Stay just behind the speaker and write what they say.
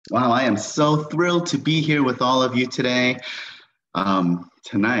Wow, I am so thrilled to be here with all of you today.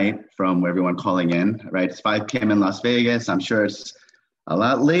 Tonight, from everyone calling in, right? It's 5 p.m. in Las Vegas. I'm sure it's a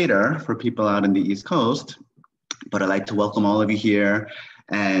lot later for people out in the East Coast, but I'd like to welcome all of you here.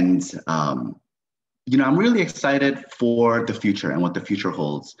 And, I'm really excited for the future and what the future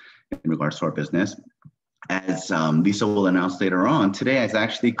holds in regards to our business. As Lisa will announce later on, today is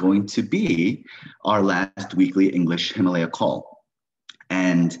actually going to be our last weekly English Himalaya call.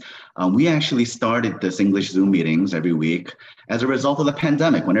 And we actually started this English Zoom meetings every week as a result of the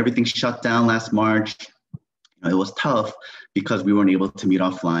pandemic. When everything shut down last March, it was tough because we weren't able to meet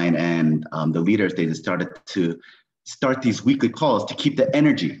offline. And the leaders, they just started to start these weekly calls to keep the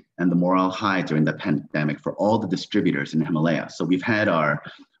energy and the morale high during the pandemic for all the distributors in Himalaya. So we've had our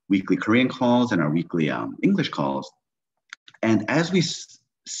weekly Korean calls and our weekly English calls. And as we've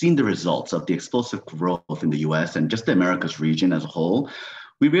seen the results of the explosive growth in the US and just the Americas region as a whole,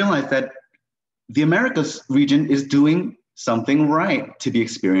 we realized that the Americas region is doing something right to be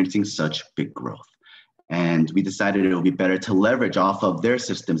experiencing such big growth. And we decided it would be better to leverage off of their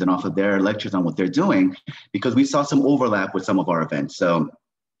systems and off of their lectures on what they're doing, because we saw some overlap with some of our events. So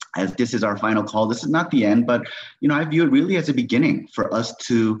as this is our final call, this is not the end, but I view it really as a beginning for us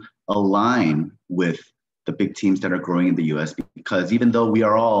to align with the big teams that are growing in the US, because even though we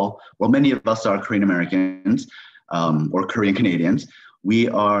are all, well, many of us are Korean Americans or Korean Canadians, we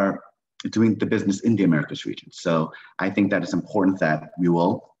are doing the business in the Americas region. So I think that it's important that we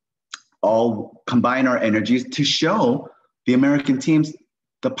will all combine our energies to show the American teams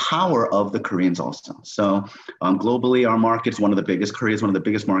the power of the Koreans also. So globally, our market's one of the biggest. Korea is one of the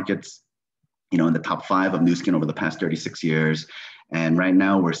biggest markets, in the top 5 of Nu Skin over the past 36 years. And right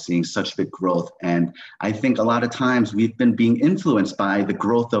now we're seeing such big growth. And I think a lot of times we've been being influenced by the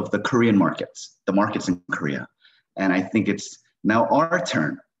growth of the Korean markets, the markets in Korea. And I think it's now our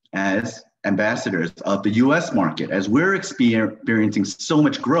turn as ambassadors of the US market, as we're experiencing so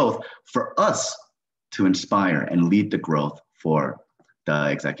much growth, for us to inspire and lead the growth for the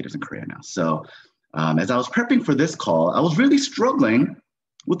executives in Korea now. So as I was prepping for this call, I was really struggling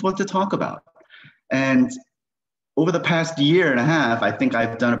with what to talk about. And over the past year and a half, I think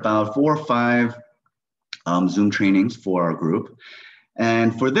I've done about 4 or 5 Zoom trainings for our group.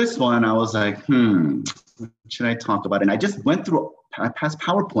 And for this one, I was like, what should I talk about? And I just went through past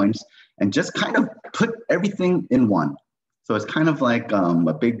PowerPoints and just kind of put everything in one. So it's kind of like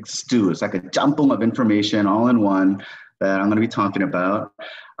a big stew. It's like a jumble of information all in one that I'm going to be talking about.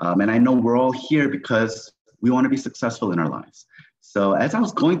 And I know we're all here because we want to be successful in our lives. So as I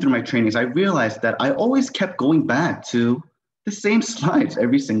was going through my trainings, I realized that I always kept going back to the same slides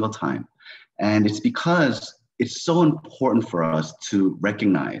every single time. And it's because it's so important for us to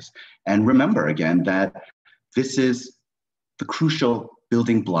recognize and remember again that this is the crucial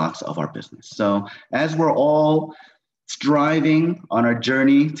building blocks of our business. So as we're all striving on our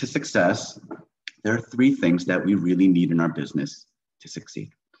journey to success, there are 3 things that we really need in our business to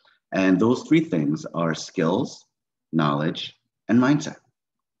succeed. And those 3 things are skills, knowledge, and mindset.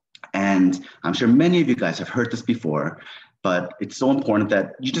 And I'm sure many of you guys have heard this before, but it's so important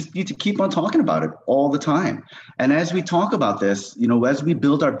that you just need to keep on talking about it all the time. And as we talk about this, as we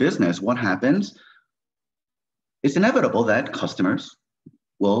build our business, what happens? It's inevitable that customers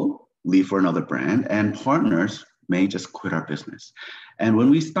will leave for another brand and partners may just quit our business. And when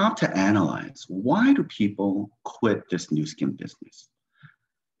we stop to analyze, why do people quit this Nu Skin business?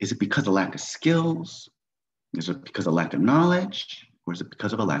 Is it because of lack of skills? Is it because of lack of knowledge? Or is it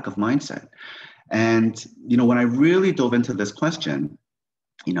because of a lack of mindset? And, when I really dove into this question,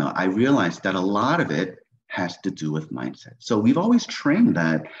 I realized that a lot of it has to do with mindset. So we've always trained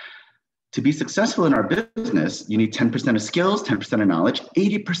that to be successful in our business, you need 10% of skills, 10% of knowledge,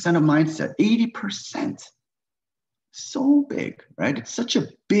 80% of mindset, 80%. So big, right? It's such a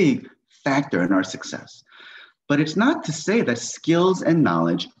big factor in our success. But it's not to say that skills and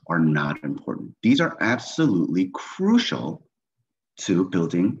knowledge are not important. These are absolutely crucial to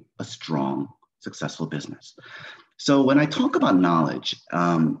building a strong, successful business. So when I talk about knowledge,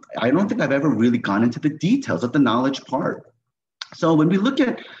 I don't think I've ever really gone into the details of the knowledge part. So when we look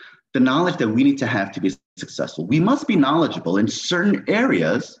at the knowledge that we need to have to be successful, we must be knowledgeable in certain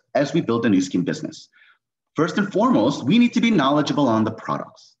areas as we build a Nu Skin business. First and foremost, we need to be knowledgeable on the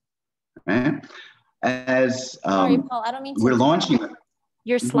products, right? As Sorry, Paul, I don't mean to. We're launching.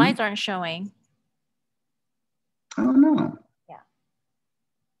 Your slides aren't showing. Oh, no. Yeah.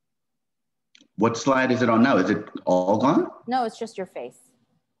 What slide is it on now? Is it all gone? No, it's just your face.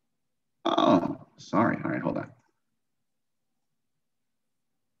 Oh, sorry. All right, hold on.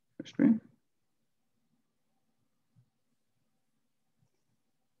 Screen.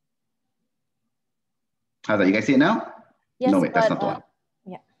 How's that? You guys see it now? Yes, No, wait, that's but, not the one.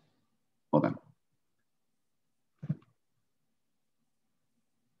 yeah. Hold on.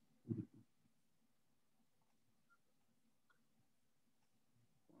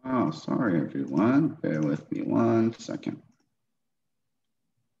 Oh, sorry, everyone. Bear with me 1 second.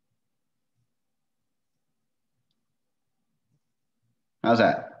 How's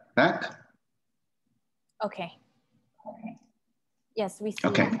that? Back? Okay. Yes, we see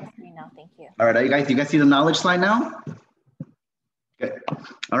Okay. on the screen now. Thank you. All right, you guys see the knowledge slide now? Good.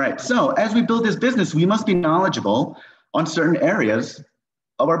 All right, so as we build this business, we must be knowledgeable on certain areas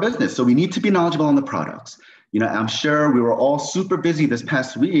of our business. So we need to be knowledgeable on the products. You know, I'm sure we were all super busy this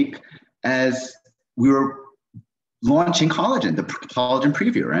past week as we were launching collagen, the collagen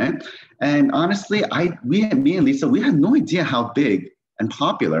preview, right? And honestly, me and Lisa, we had no idea how big and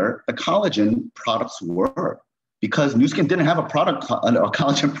popular the collagen products were, because Nu Skin didn't have a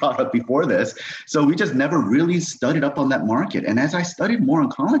collagen product before this. So we just never really studied up on that market. And as I studied more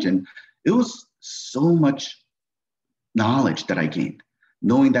on collagen, it was so much knowledge that I gained,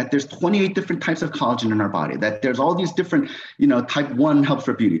 knowing that there's 28 different types of collagen in our body, that there's all these different, you know, type 1 helps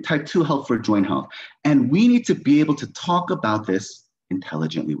for beauty, type 2 helps for joint health. And we need to be able to talk about this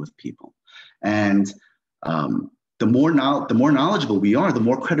intelligently with people. And the more knowledgeable we are, the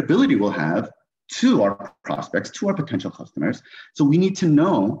more credibility we'll have to our prospects, to our potential customers. So we need to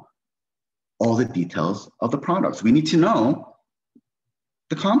know all the details of the products. We need to know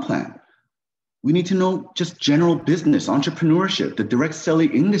the comp plan. We need to know just general business, entrepreneurship, the direct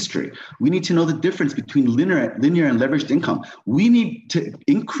selling industry. We need to know the difference between linear and leveraged income. We need to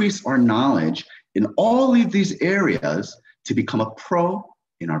increase our knowledge in all of these areas to become a pro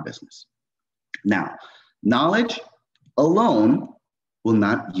in our business. Now, knowledge alone will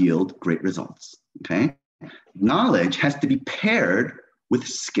not yield great results, okay? Knowledge has to be paired with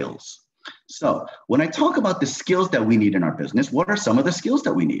skills. So when I talk about the skills that we need in our business, what are some of the skills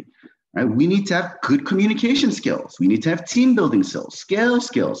that we need? Right? We need to have good communication skills. We need to have team building skills, scale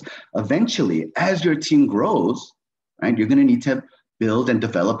skills. Eventually, as your team grows, right, you're going to need to build and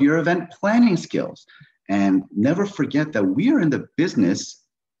develop your event planning skills. And never forget that we are in the business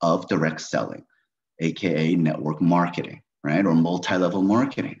of direct selling, AKA network marketing, right? Or multi-level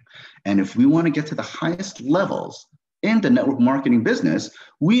marketing. And if we want to get to the highest levels in the network marketing business,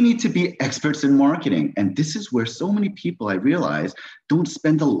 we need to be experts in marketing. And this is where so many people, I realize, don't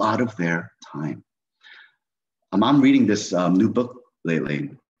spend a lot of their time. I'm reading this new book lately,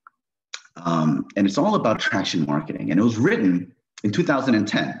 and it's all about traction marketing. And it was written in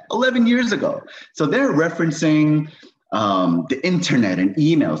 2010, 11 years ago. So they're referencing the internet and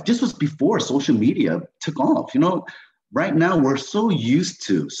emails. This was before social media took off. You know, right now we're so used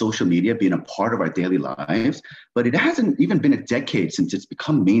to social media being a part of our daily lives, but it hasn't even been a decade since it's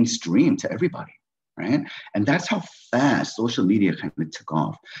become mainstream to everybody, right? And that's how fast social media kind of took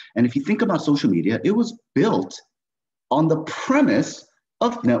off. And if you think about social media, it was built on the premise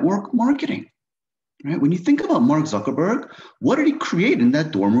of network marketing, right? When you think about Mark Zuckerberg, what did he create in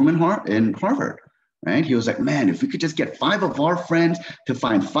that dorm room in Harvard? Right? He was like, man, if we could just get 5 of our friends to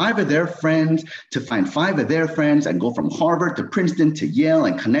find 5 of their friends, to find 5 of their friends, and go from Harvard to Princeton to Yale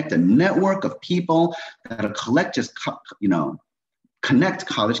and connect a network of people that'll connect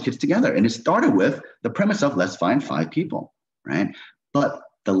college kids together. And it started with the premise of let's find 5 people, right? But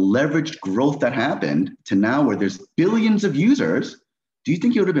the leveraged growth that happened to now where there's billions of users, do you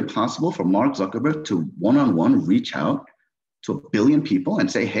think it would have been possible for Mark Zuckerberg to one-on-one reach out to 1 billion people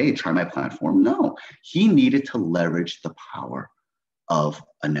and say, hey, try my platform? No, he needed to leverage the power of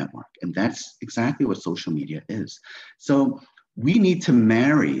a network. And that's exactly what social media is. So we need to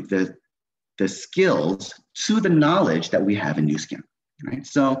marry the skills to the knowledge that we have in Nu Skin, right?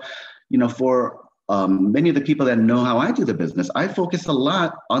 So, you know, for many of the people that know how I do the business, I focus a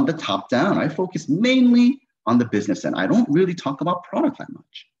lot on the top down. I focus mainly on the business end. I don't really talk about product that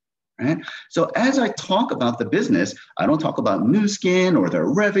much. Right? So as I talk about the business, I don't talk about Nu Skin or their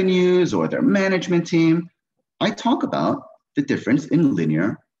revenues or their management team. I talk about the difference in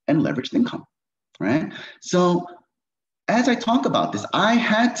linear and leveraged income, right? So as I talk about this, I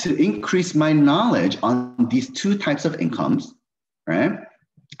had to increase my knowledge on these 2 types of incomes, right?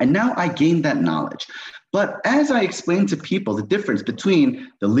 And now I gained that knowledge. But as I explain to people the difference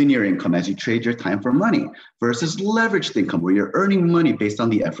between the linear income as you trade your time for money versus leveraged income where you're earning money based on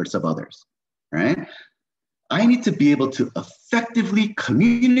the efforts of others, right? I need to be able to effectively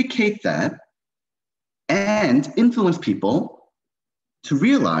communicate that and influence people to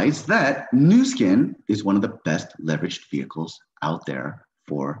realize that Nu Skin is one of the best leveraged vehicles out there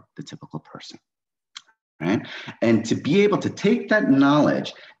for the typical person, right? And to be able to take that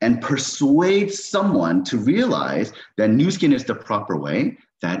knowledge and persuade someone to realize that Nu Skin is the proper way,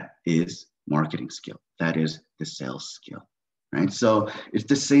 that is marketing skill. That is the sales skill, right? So it's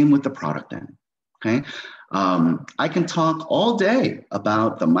the same with the product end, okay? I can talk all day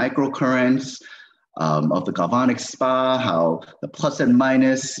about the microcurrents of the galvanic spa, how the plus and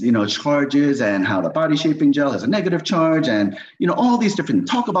minus, charges, and how the body shaping gel has a negative charge, and all these different,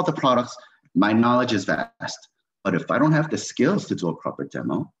 talk about the products. My knowledge is vast, but if I don't have the skills to do a proper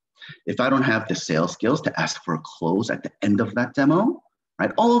demo, if I don't have the sales skills to ask for a close at the end of that demo,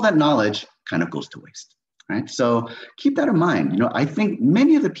 right, all of that knowledge kind of goes to waste, right? So keep that in mind. I think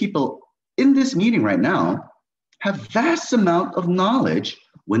many of the people in this meeting right now have vast amount of knowledge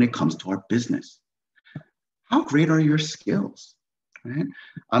when it comes to our business. How great are your skills, right?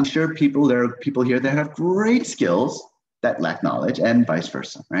 I'm sure there are people here that have great skills that lack knowledge, and vice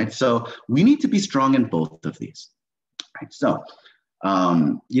versa, right? So we need to be strong in both of these, right? So,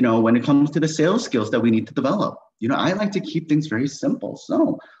 when it comes to the sales skills that we need to develop, I like to keep things very simple.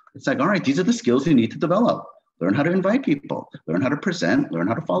 So it's like, all right, these are the skills you need to develop. Learn how to invite people, learn how to present, learn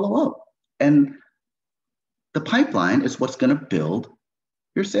how to follow up. And the pipeline is what's going to build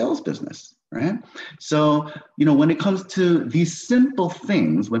your sales business, right? So, when it comes to these simple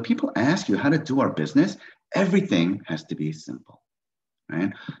things, when people ask you how to do our business, everything has to be simple, right?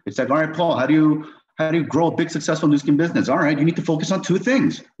 It's like, all right, Paul, how do you grow a big, successful Nu Skin business? All right, you need to focus on two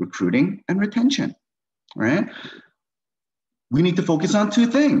things, recruiting and retention, right? We need to focus on two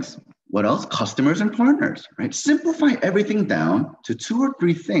things. What else? Customers and partners, right? Simplify everything down to 2 or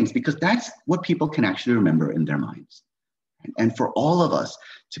 3 things, because that's what people can actually remember in their minds. And for all of us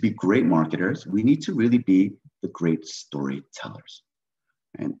to be great marketers, we need to really be the great storytellers.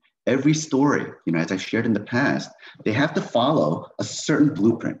 And every story, as I shared in the past, they have to follow a certain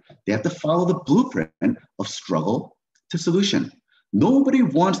blueprint. They have to follow the blueprint of struggle to solution. Nobody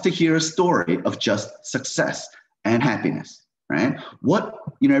wants to hear a story of just success and happiness, right?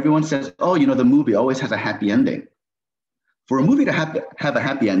 Everyone says, oh, the movie always has a happy ending. For a movie to have a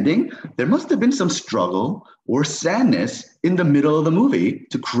happy ending, there must have been some struggle or sadness in the middle of the movie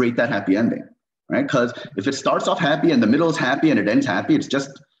to create that happy ending, right? Because if it starts off happy and the middle is happy and it ends happy, it's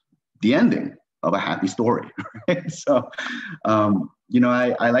just the ending of a happy story, right? So,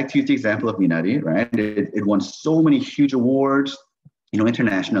 I like to use the example of Minari, right? It won so many huge awards,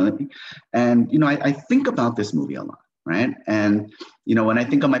 internationally. And, I think about this movie a lot, right? And, when I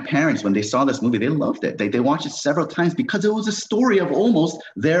think of my parents, when they saw this movie, they loved it. They watched it several times because it was a story of almost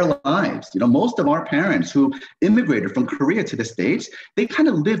their lives. Most of our parents who immigrated from Korea to the States, they kind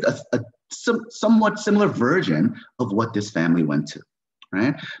of lived a somewhat similar version of what this family went to,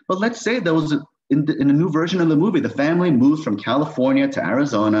 right? But let's say there was in a new version of the movie, the family moves from California to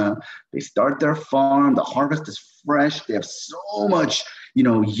Arizona. They start their farm. The harvest is fresh. They have so much,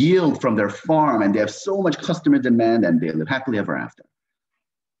 yield from their farm, and they have so much customer demand, and they live happily ever after.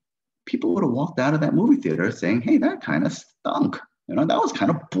 People would have walked out of that movie theater saying, hey, that kind of stunk. That was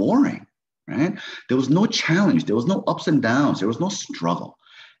kind of boring, right? There was no challenge. There was no ups and downs. There was no struggle.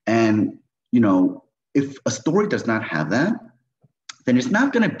 And, if a story does not have that, then it's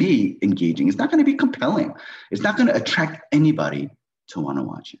not going to be engaging. It's not going to be compelling. It's not going to attract anybody to want to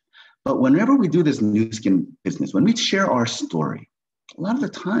watch it. But whenever we do this Nu Skin business, when we share our story, a lot of the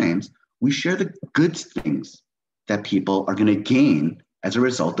times we share the good things that people are going to gain as a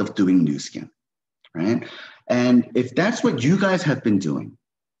result of doing Nu Skin, right? And if that's what you guys have been doing,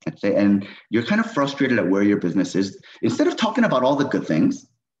 let's say, and you're kind of frustrated at where your business is, instead of talking about all the good things,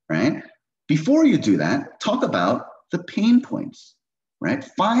 right? Before you do that, talk about the pain points, right?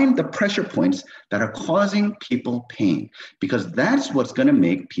 Find the pressure points that are causing people pain, because that's what's going to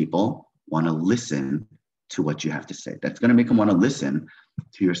make people want to listen to what you have to say. That's going to make them want to listen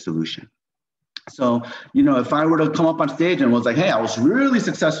to your solution. So, if I were to come up on stage and was like, hey, I was really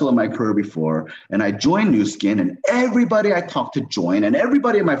successful in my career before, and I joined Nu Skin, and everybody I talked to joined, and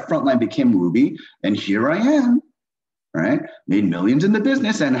everybody in my frontline became Ruby, and here I am, right? Made millions in the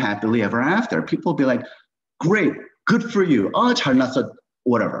business and happily ever after. People will be like, great, good for you. Oh, 잘 났어,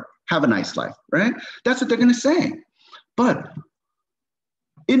 whatever. Have a nice life, right? That's what they're going to say. But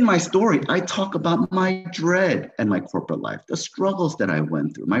in my story, I talk about my dread and my corporate life, the struggles that I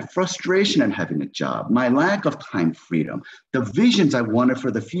went through, my frustration in having a job, my lack of time freedom, the visions I wanted for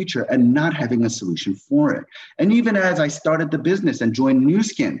the future and not having a solution for it. And even as I started the business and joined Nu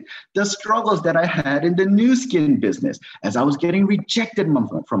Skin, the struggles that I had in the Nu Skin business as I was getting rejected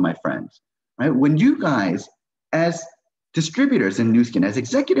from my friends, right? When you guys, as distributors in Nu Skin, as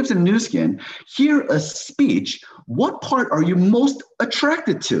executives in Nu Skin, hear a speech, what part are you most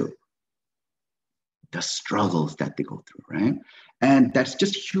attracted to? the struggles that they go through, right? And that's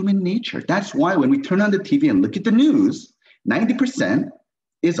just human nature. That's why when we turn on the TV and look at the news, 90%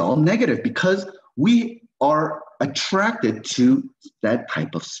 is all negative because we are attracted to that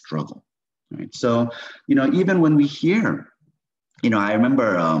type of struggle, right? So, even when we hear, I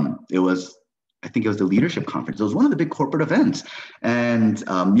remember I think it was the leadership conference. It was one of the big corporate events. And,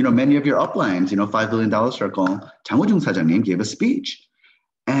 many of your uplines, $5 billion circle, 장호중 사장님 gave a speech.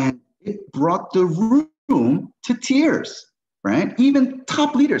 And it brought the room to tears, right? Even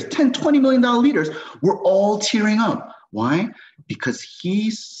top leaders, $10, $20 million leaders were all tearing up. Why? Because he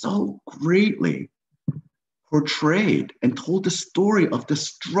so greatly portrayed and told the story of the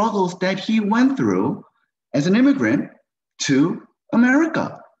struggles that he went through as an immigrant to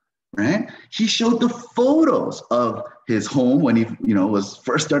America, right? He showed the photos of his home when he, was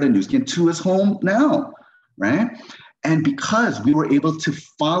first started Nu Skin to his home now, right? And because we were able to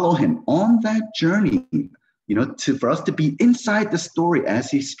follow him on that journey, for us to be inside the story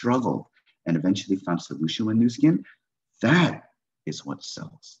as he struggled and eventually found solution with Nu Skin, that is what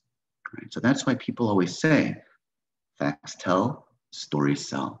sells, right? So that's why people always say, facts tell, stories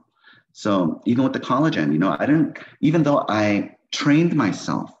sell. So even with the collagen, even though I trained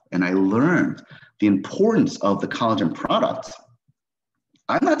myself and I learned the importance of the collagen products,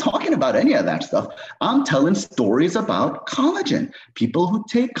 I'm not talking about any of that stuff. I'm telling stories about collagen, people who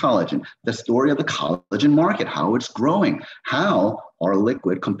take collagen, the story of the collagen market, how it's growing, how our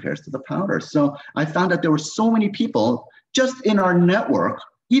liquid compares to the powder. So I found that there were so many people just in our network,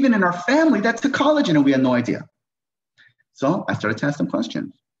 even in our family, that took collagen and we had no idea. So I started to ask them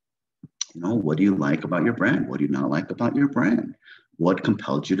questions. What do you like about your brand? What do you not like about your brand? What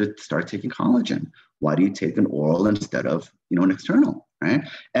compelled you to start taking collagen? Why do you take an oral instead of, an external, right?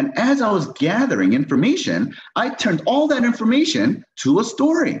 And as I was gathering information, I turned all that information to a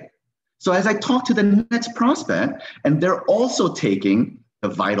story. So as I talked to the next prospect, and they're also taking the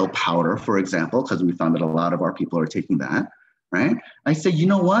Vital powder, for example, because we found that a lot of our people are taking that, right? I say, you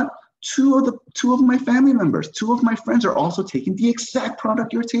know what? Two of my family members, two of my friends are also taking the exact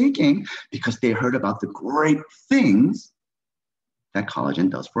product you're taking because they heard about the great things that collagen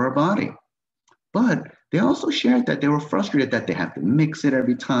does for our body. But they also shared that they were frustrated that they have to mix it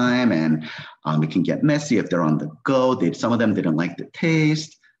every time and it can get messy if they're on the go. Some of them didn't like the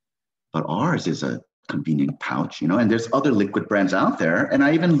taste, but ours is a convenient pouch, and there's other liquid brands out there. And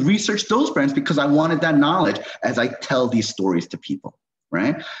I even researched those brands because I wanted that knowledge as I tell these stories to people,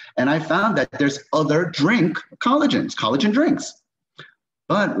 right? And I found that there's other collagen drinks.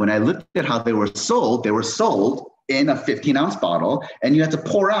 But when I looked at how they were sold in a 15-ounce bottle, and you had to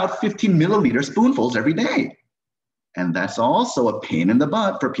pour out 15 milliliter spoonfuls every day. And that's also a pain in the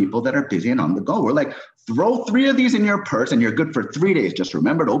butt for people that are busy and on the go. We're like, throw 3 of these in your purse and you're good for 3 days. Just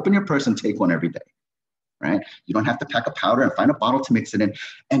remember to open your purse and take one every day, right? You don't have to pack a powder and find a bottle to mix it in.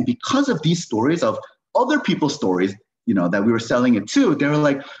 And because of these stories of other people's stories, that we were selling it to, they were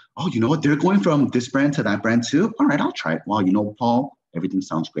like, oh, you know what? They're going from this brand to that brand too. All right, I'll try it. Well, Paul, everything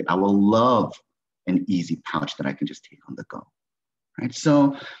sounds great. I will love an easy pouch that I can just take on the go, right?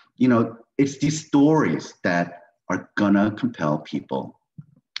 So, it's these stories that are gonna compel people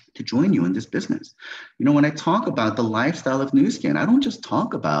to join you in this business. When I talk about the lifestyle of Nu Skin, I don't just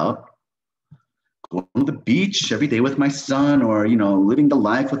talk about going to the beach every day with my son or, living the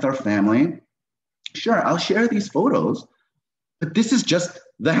life with our family. Sure, I'll share these photos, but this is just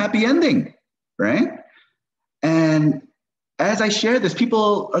the happy ending, right? And as I share this,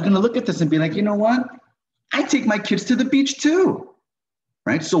 people are going to look at this and be like, you know what? I take my kids to the beach too,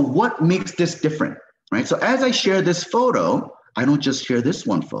 right? So what makes this different, right? So as I share this photo, I don't just share this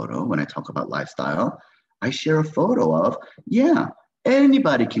one photo when I talk about lifestyle. I share a photo of, yeah,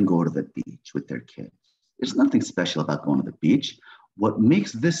 anybody can go to the beach with their kids. There's nothing special about going to the beach. What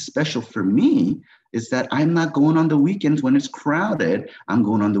makes this special for me is that I'm not going on the weekends when it's crowded. I'm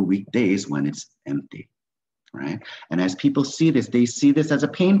going on the weekdays when it's empty. Right. And as people see this, they see this as a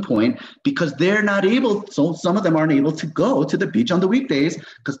pain point because they're not able. So some of them aren't able to go to the beach on the weekdays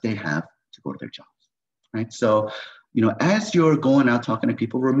because they have to go to their jobs. Right. So, as you're going out talking to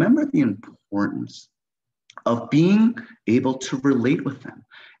people, remember the importance of being able to relate with them.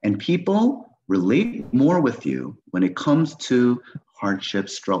 And people relate more with you when it comes to hardship,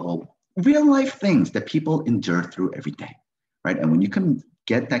 struggle, real life things that people endure through every day. Right. And when you can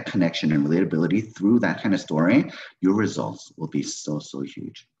get that connection and relatability through that kind of story, your results will be so, so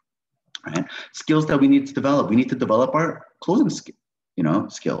huge, right? Skills that we need to develop. We need to develop our closing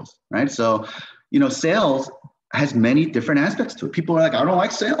skills, right? So, sales has many different aspects to it. People are like, I don't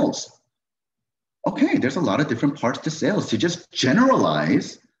like sales. Okay, there's a lot of different parts to sales. To just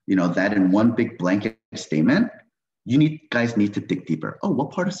generalize, that in one big blanket statement, guys need to dig deeper. Oh,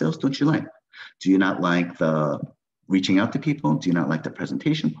 what part of sales don't you like? Do you not like the reaching out to people? Do you not like the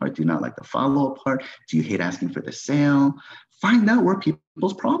presentation part? Do you not like the follow-up part? Do you hate asking for the sale? Find out where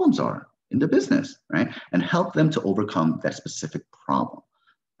people's problems are in the business, right? And help them to overcome that specific problem,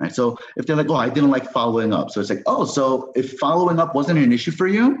 right? So if they're like, oh, I didn't like following up. So it's like, oh, so if following up wasn't an issue for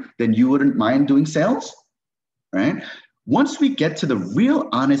you, then you wouldn't mind doing sales, right? Once we get to the real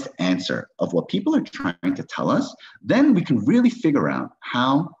honest answer of what people are trying to tell us, then we can really figure out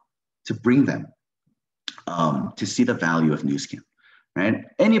how to bring them to see the value of Nu Skin, right?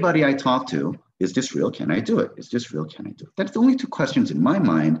 Anybody I talk to, is this real? Can I do it? Is this real? Can I do it? That's the only two questions in my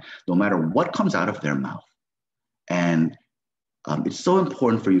mind, no matter what comes out of their mouth. And it's so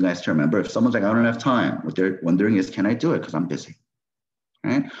important for you guys to remember, if someone's like, I don't have time, what they're wondering is, can I do it? Because I'm busy,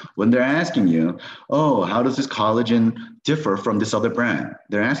 right? When they're asking you, oh, how does this collagen differ from this other brand?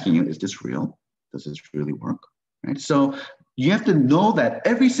 They're asking you, is this real? Does this really work, right? So you have to know that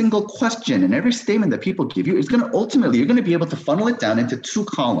every single question and every statement that people give you is going to ultimately, you're going to be able to funnel it down into two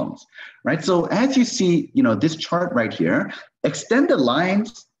columns, right? So as you see, this chart right here, extend the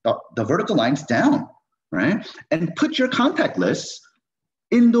lines, the vertical lines down, right? And put your contact lists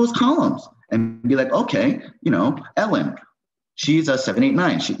in those columns and be like, okay, Ellen, she's a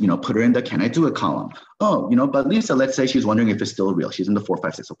 789. She, put her in the can I do it column. Oh, but Lisa, let's say she's wondering if it's still real. She's in the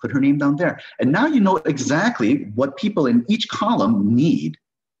 456. So put her name down there. And now you know exactly what people in each column need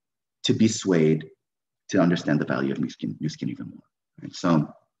to be swayed to understand the value of Nu Skin even more. Right?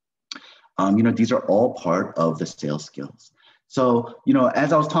 So, these are all part of the sales skills. So,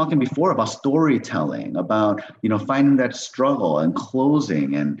 as I was talking before about storytelling, about, finding that struggle and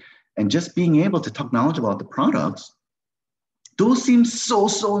closing and just being able to talk knowledgeable about the products, those seem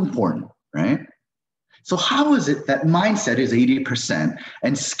so important, right? So how is it that mindset is 80%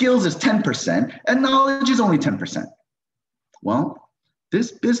 and skills is 10% and knowledge is only 10%? Well,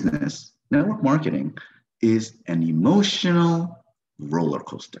 this business, network marketing, is an emotional roller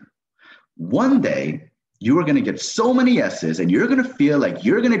coaster. One day, you are going to get so many yeses and you're going to feel like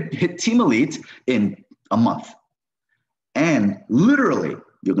you're going to hit Team Elite in a month. And literally,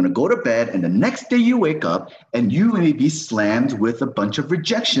 you're going to go to bed and the next day you wake up and you may be slammed with a bunch of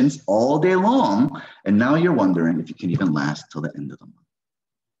rejections all day long. And now you're wondering if you can even last till the end of the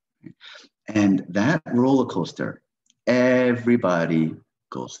month. And that roller coaster, everybody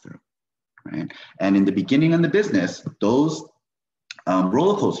goes through, right? And in the beginning of the business, those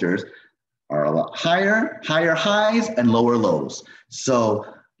roller coasters are a lot higher highs and lower lows. So,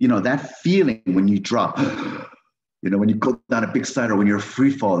 that feeling when you drop, when you go down a big slide or when you're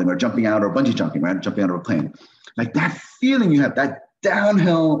free falling or jumping out or bungee jumping, right? Jumping out of a plane, like that feeling you have, that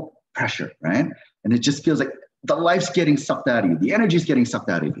downhill pressure, right? And it just feels like the life's getting sucked out of you. The energy's getting sucked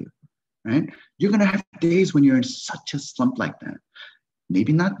out of you, right? You're going to have days when you're in such a slump like that.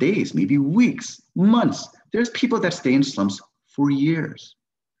 Maybe not days, maybe weeks, months. There's people that stay in slumps for years,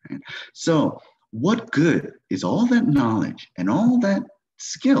 right? So what good is all that knowledge and all that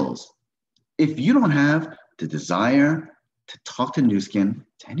skills if you don't have the desire to talk to Nu Skin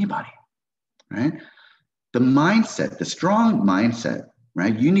to anybody, right? The mindset, the strong mindset,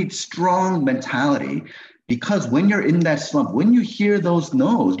 right? You need strong mentality because when you're in that slump, when you hear those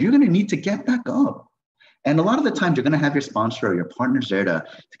no's, you're going to need to get back up. And a lot of the times you're going to have your sponsor or your partners there to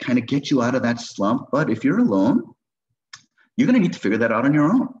kind of get you out of that slump. But if you're alone, you're going to need to figure that out on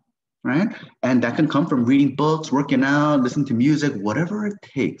your own, right? And that can come from reading books, working out, listening to music, whatever it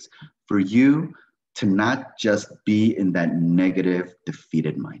takes for you to not just be in that negative,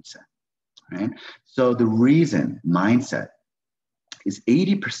 defeated mindset, right? So the reason mindset is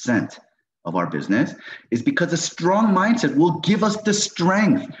 80% of our business is because a strong mindset will give us the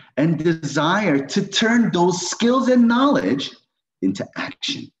strength and desire to turn those skills and knowledge into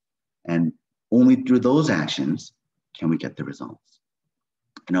action. And only through those actions can we get the results.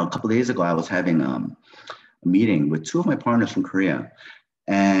 A couple of days ago, I was having a meeting with two of my partners from Korea,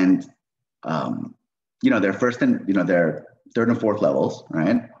 and they're first and they're third and fourth levels,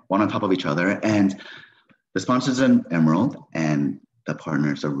 right? One on top of each other. And the sponsor's an Emerald and the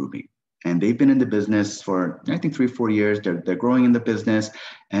partners are Ruby. And they've been in the business for, I think, 3 or 4 years. They're growing in the business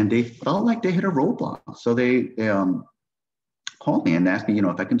and they felt like they hit a roadblock. So they called me and asked me,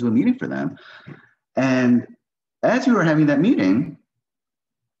 if I can do a meeting for them. And as we were having that meeting,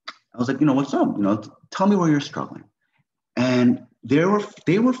 I was like, what's up? Tell me where you're struggling. And they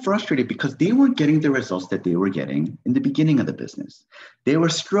were frustrated because they weren't getting the results that they were getting in the beginning of the business. They were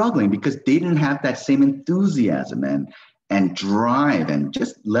struggling because they didn't have that same enthusiasm and drive and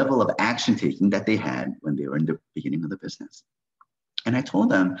just level of action taking that they had when they were in the beginning of the business. And I told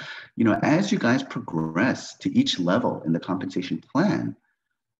them, as you guys progress to each level in the compensation plan,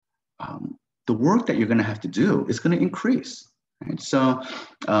 the work that you're going to have to do is going to increase. Right? So,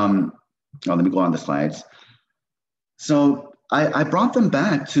 let me go on the slides. So I brought them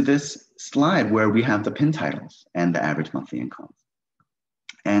back to this slide where we have the pin titles and the average monthly income.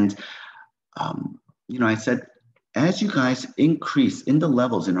 And, I said, as you guys increase in the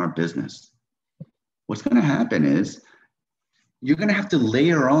levels in our business, what's going to happen is you're going to have to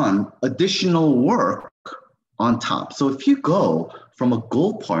layer on additional work on top. So if you go from a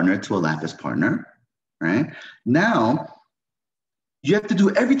gold partner to a lapis partner, right? Now you have to do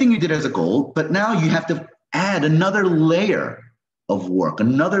everything you did as a gold, but now you have to add another layer of work,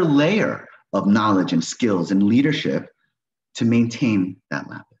 another layer of knowledge and skills and leadership to maintain that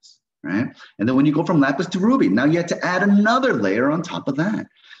lapis, right? And then when you go from lapis to ruby, now you have to add another layer on top of that.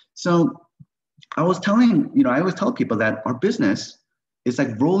 So I always tell people that our business is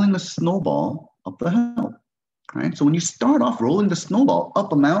like rolling a snowball up the hill, right? So when you start off rolling the snowball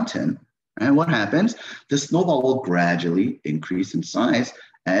up a mountain, and what happens? The snowball will gradually increase in size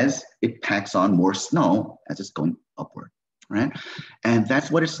as it packs on more snow as it's going upward, right? And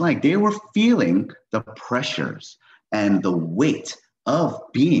that's what it's like. They were feeling the pressures and the weight of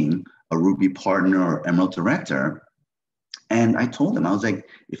being a Ruby partner or Emerald director. And I told them, I was like,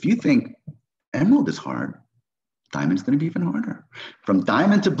 if you think Emerald is hard, Diamond's going to be even harder. From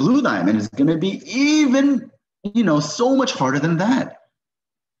Diamond to Blue Diamond is going to be even, so much harder than that.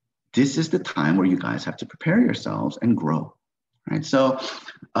 This is the time where you guys have to prepare yourselves and grow, right? So,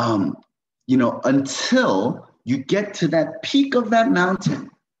 until you get to that peak of that mountain,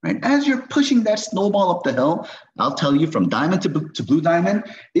 right? As you're pushing that snowball up the hill, I'll tell you, from Diamond to Blue Diamond,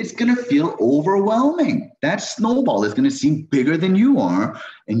 it's going to feel overwhelming. That snowball is going to seem bigger than you are,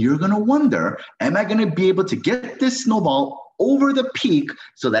 and you're going to wonder, am I going to be able to get this snowball over the peak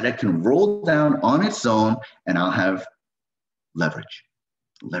so that it can roll down on its own and I'll have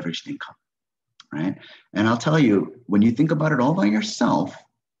leveraged income, right? And I'll tell you, when you think about it all by yourself,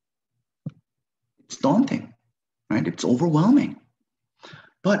 it's daunting, right? It's overwhelming.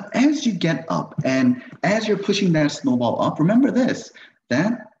 But as you get up and as you're pushing that snowball up, remember this,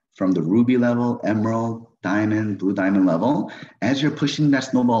 that from the ruby level, emerald, diamond, blue diamond level, as you're pushing that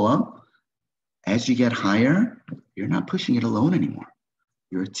snowball up, as you get higher, you're not pushing it alone anymore.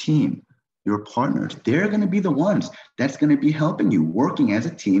 You're a team, your partners. They're going to be the ones that's going to be helping you, working as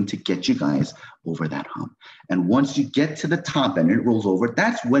a team to get you guys over that hump. And once you get to the top and it rolls over,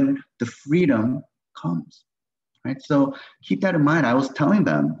 that's when the freedom comes. Right? So keep that in mind. I was telling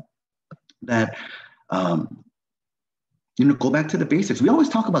them that, go back to the basics. We always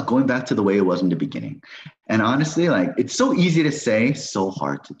talk about going back to the way it was in the beginning. And honestly, it's so easy to say, so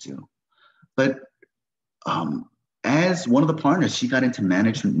hard to do. But as one of the partners, she got into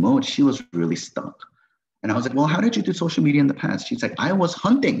management mode. She was really stuck. And I was like, well, how did you do social media in the past? She's like, I was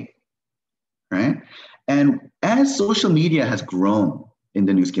hunting, right? And as social media has grown in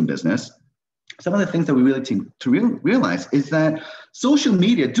the new skin business, some of the things that we really need to realize is that social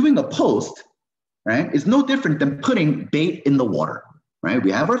media, doing a post, right, is no different than putting bait in the water, right?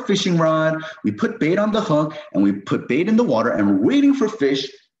 We have our fishing rod, we put bait on the hook, and we put bait in the water, and we're waiting for fish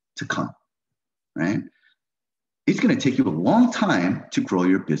to come, right? It's going to take you a long time to grow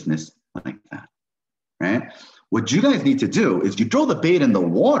your business like that, right? What you guys need to do is you throw the bait in the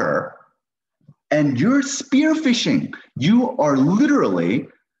water, and you're spearfishing. You are literally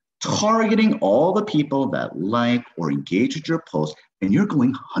targeting all the people that like or engage with your post, and you're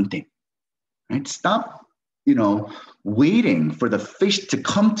going hunting, right? Stop, waiting for the fish to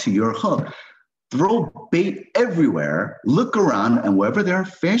come to your hook. Throw bait everywhere, look around, and wherever there are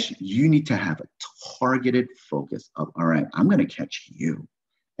fish, you need to have a targeted focus of, all right, I'm going to catch you.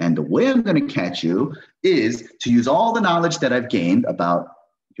 And the way I'm going to catch you is to use all the knowledge that I've gained about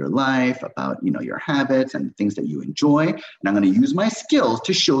your life, about your habits and things that you enjoy, and I'm going to use my skills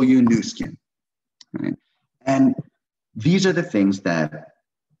to show you new skin, right? And these are the things that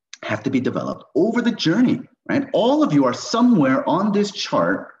have to be developed over the journey, right? All of you are somewhere on this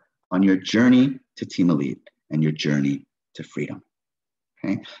chart on your journey to Team Elite and your journey to freedom,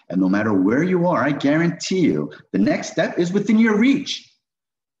 okay? And no matter where you are, I guarantee you the next step is within your reach.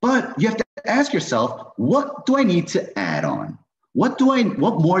 But you have to ask yourself, what do I need to add on? What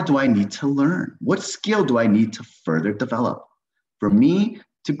more do I need to learn? What skill do I need to further develop for me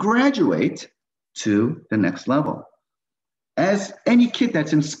to graduate to the next level? As any kid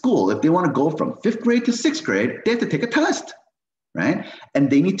that's in school, if they want to go from 5th grade to 6th grade, they have to take a test, right? And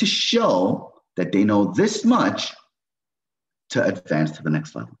they need to show that they know this much to advance to the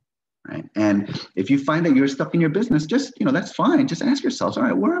next level. right? And if you find that you're stuck in your business, just, that's fine. Just ask yourselves, all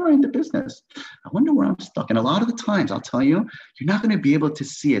right, where am I in the business? I wonder where I'm stuck. And a lot of the times, I'll tell you, you're not going to be able to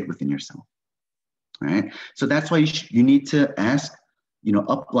see it within yourself, right? So that's why you need to ask,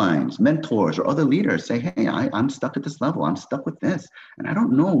 uplines, mentors, or other leaders. Say, hey, I'm stuck at this level. I'm stuck with this. And I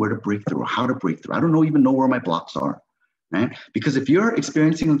don't know where to break through or how to break through. I don't even know where my blocks are, right? Because if you're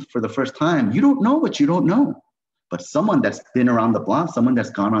experiencing it for the first time, you don't know what you don't know. But someone that's been around the block, someone that's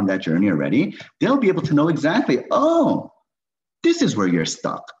gone on that journey already, they'll be able to know exactly, oh, this is where you're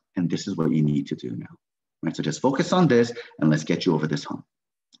stuck. And this is what you need to do now, right? So just focus on this and let's get you over this hump,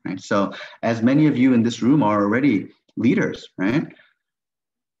 right? So as many of you in this room are already leaders, right?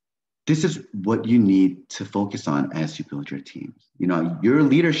 This is what you need to focus on as you build your teams. Your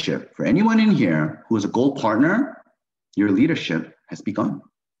leadership, for anyone in here who is a gold partner, your leadership has begun,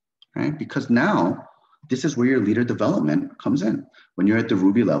 right? Because now, this is where your leader development comes in. When you're at the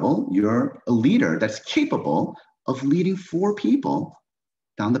Ruby level, you're a leader that's capable of leading 4 people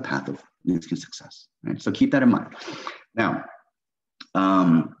down the path of Nu Skin success, right? So keep that in mind. Now,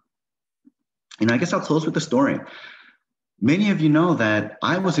 I guess I'll close with the story. Many of you know that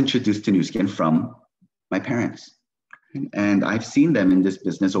I was introduced to Nu Skin from my parents. And I've seen them in this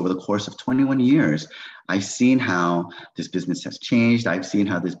business over the course of 21 years. I've seen how this business has changed. I've seen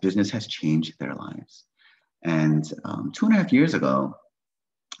how this business has changed their lives. And 2.5 years ago,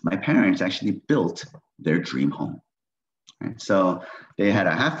 my parents actually built their dream home. Right? So they had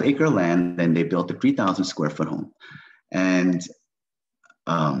a 1/2 acre land and they built a 3,000 square foot home. And,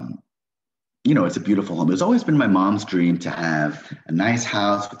 it's a beautiful home. It's always been my mom's dream to have a nice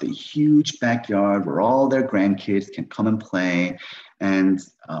house with a huge backyard where all their grandkids can come and play. And,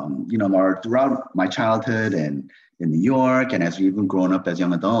 throughout my childhood and in New York, and as we've even grown up as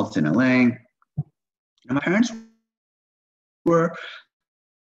young adults in LA, and my parents were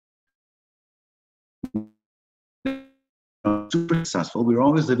super successful. We were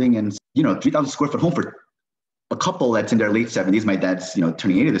always living in, 3,000 square foot home for a couple that's in their late 70s. My dad's,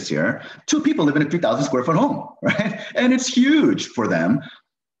 turning 80 this year. 2 people live in a 3,000 square foot home, right? And it's huge for them.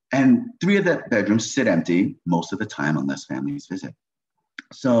 And 3 of the bedrooms sit empty most of the time unless families visit.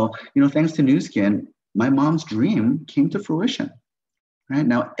 So, thanks to Nu Skin, my mom's dream came to fruition, right?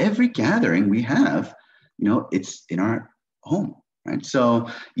 Now, every gathering we have, it's in our home, right? So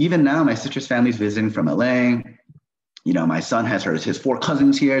even now, my sister's family's visiting from LA. My son has his 4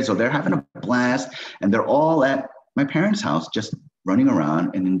 cousins here, so they're having a blast, and they're all at my parents' house just running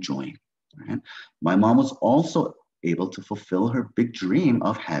around and enjoying, right? My mom was also able to fulfill her big dream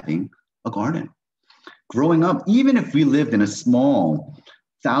of having a garden. Growing up, even if we lived in a small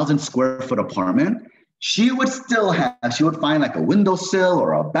 1,000 square foot apartment, she would find like a windowsill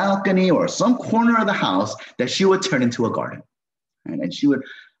or a balcony or some corner of the house that she would turn into a garden. Right? And she would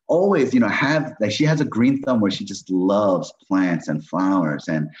always, she has a green thumb where she just loves plants and flowers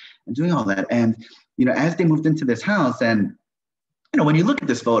and doing all that. And, as they moved into this house and, when you look at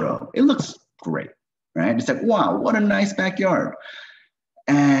this photo, it looks great, right? It's like, wow, what a nice backyard.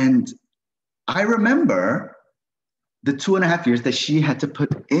 And I remember the 2.5 years that she had to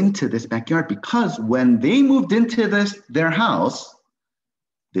put into this backyard, because when they moved into their house,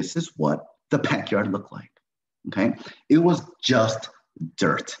 this is what the backyard looked like, okay? It was just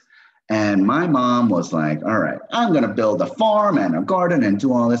dirt. And my mom was like, all right, I'm going to build a farm and a garden and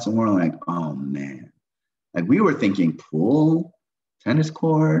do all this. And we're like, oh man, like we were thinking pool, tennis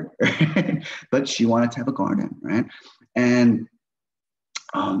court, right? But she wanted to have a garden, right? And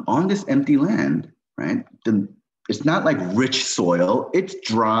on this empty land, right? It's not like rich soil. It's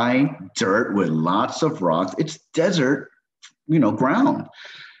dry dirt with lots of rocks. It's desert, ground.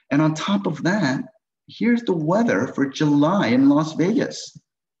 And on top of that, here's the weather for July in Las Vegas,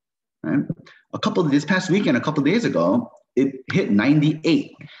 right? This past weekend, a couple of days ago, it hit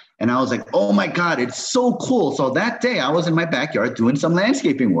 98. And I was like, oh my God, it's so cool. So that day I was in my backyard doing some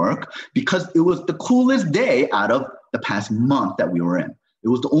landscaping work because it was the coolest day out of the past month that we were in. It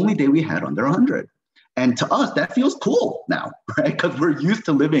was the only day we had under 100. And to us, that feels cool now, right? Because we're used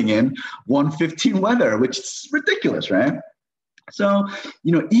to living in 115 weather, which is ridiculous, right? So,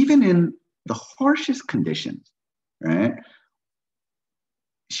 even in the harshest conditions, right?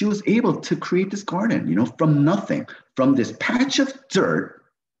 She was able to create this garden, from nothing, from this patch of dirt,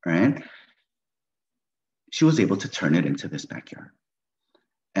 right? She was able to turn it into this backyard.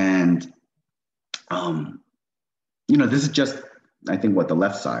 And, this is just, I think, the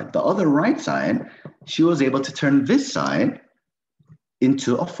left side. The other right side, she was able to turn this side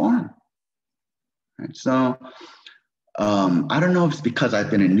into a farm. Right? So I don't know if it's because I've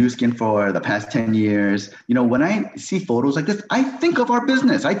been in Nu Skin for the past 10 years. You know, when I see photos like this, I think of our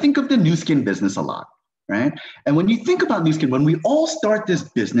business. I think of the Nu Skin business a lot, right? And when you think about Nu Skin, when we all start this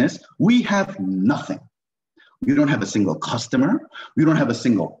business, we have nothing. We don't have a single customer. We don't have a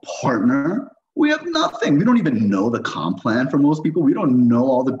single partner. We have nothing. We don't even know the comp plan for most people. We don't know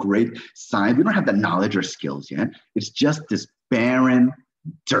all the great signs. We don't have the knowledge or skills yet. It's just this barren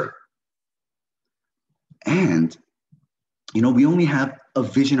dirt. And, you know, we only have a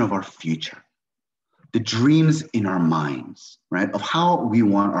vision of our future, the dreams in our minds, right? Of how we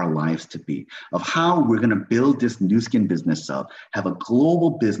want our lives to be, of how we're going to build this Nu Skin business up, have a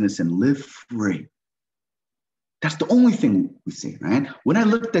global business and live free. That's the only thing we see, right? When I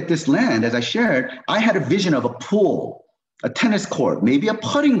looked at this land, as I shared, I had a vision of a pool, a tennis court, maybe a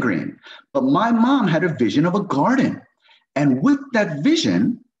putting green. But my mom had a vision of a garden. And with that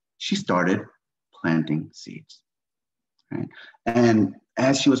vision, she started planting seeds, right? And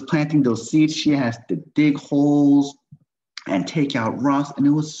as she was planting those seeds, she has to dig holes and take out rocks. And it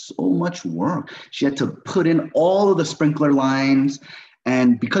was so much work. She had to put in all of the sprinkler lines.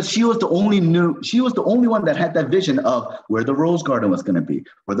 And because she was the only one that had that vision of where the rose garden was going to be,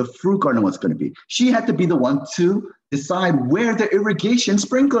 where the fruit garden was going to be. She had to be the one to decide where the irrigation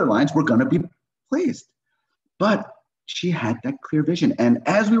sprinkler lines were going to be placed. But she had that clear vision. And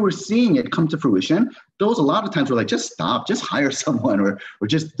as we were seeing it come to fruition, those a lot of times were like, just stop, just hire someone or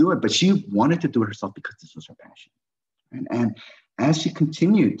just do it. But she wanted to do it herself because this was her passion. And as she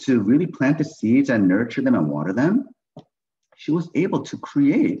continued to really plant the seeds and nurture them and water them, she was able to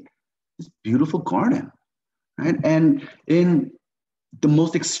create this beautiful garden, right? And in the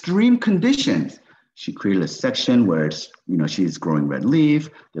most extreme conditions, she created a section where it's, you know, she's growing red leaf.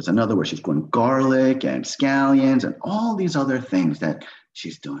 There's another where she's growing garlic and scallions and all these other things that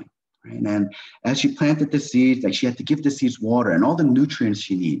she's doing, right? And as she planted the seeds, like she had to give the seeds water and all the nutrients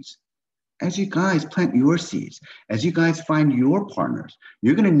she needs. As you guys plant your seeds, as you guys find your partners,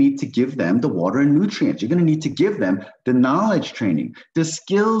 you're going to need to give them the water and nutrients. You're going to need to give them the knowledge training, the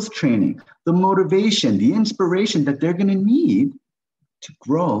skills training, the motivation, the inspiration that they're going to need to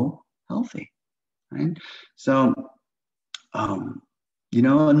grow healthy, right? So, you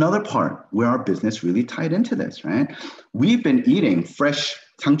know, another part where our business really tied into this, right? We've been eating fresh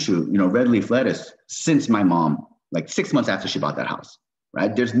sangchu, you know, red leaf lettuce since my mom, like 6 months after she bought that house.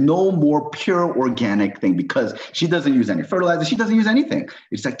 Right? There's no more pure organic thing because she doesn't use any fertilizer. She doesn't use anything.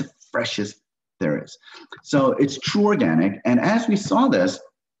 It's like the freshest there is. So it's true organic. And as we saw this,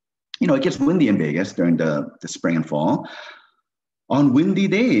 you know, it gets windy in Vegas during the spring and fall. On windy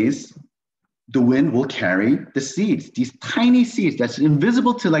days, the wind will carry the seeds, these tiny seeds that's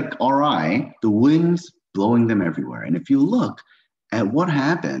invisible to like our eye, the wind's blowing them everywhere. And if you look at what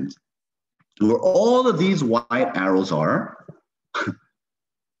happened, where all of these white arrows are,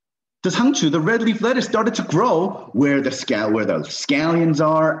 the sangchu, the red leaf lettuce, started to grow where the scallions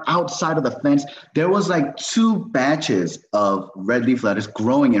are outside of the fence. There was like 2 batches of red leaf lettuce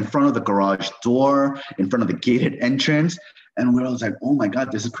growing in front of the garage door, in front of the gated entrance. And we was like, oh my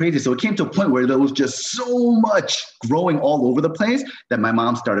God, this is crazy. So it came to a point where there was just so much growing all over the place that my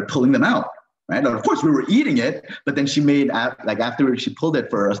mom started pulling them out. Right? And of course, we were eating it, but then she made, like after she pulled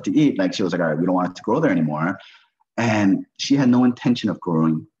it for us to eat, like she was like, all right, we don't want it to grow there anymore. And she had no intention of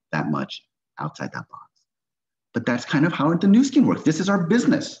growing that much outside that box. But that's kind of how the Nu Skin works. This is our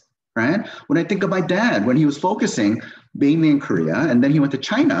business, right? When I think of my dad, when he was focusing mainly in Korea, and then he went to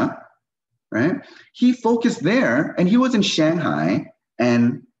China, right? He focused there, and he was in Shanghai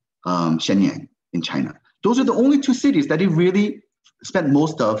and Shenyang in China. Those are the only 2 cities that he really spent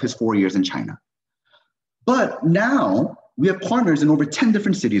most of his 4 years in China. But now we have partners in over 10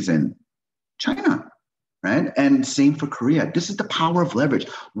 different cities in China. Right? And same for Korea. This is the power of leverage.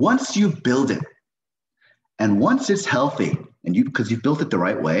 Once you build it, and once it's healthy, and because you've built it the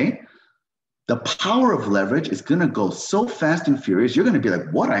right way, the power of leverage is going to go so fast and furious. You're going to be like,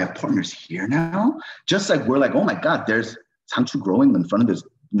 what? I have partners here now? Just like we're like, oh my God, there's sangchu growing in front of this,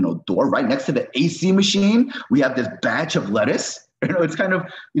 you know, door right next to the AC machine. We have this batch of lettuce. You know, it's kind of,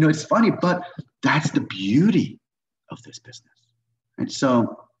 you know, it's funny, but that's the beauty of this business. And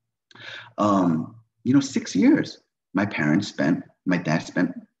so, you know, 6 years, my dad spent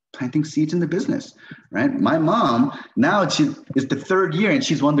planting seeds in the business, right? My mom, now it's the 3rd year and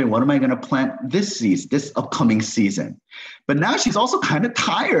she's wondering, what am I going to plant this upcoming season? But now she's also kind of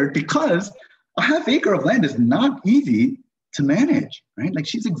tired because a half acre of land is not easy to manage, right? Like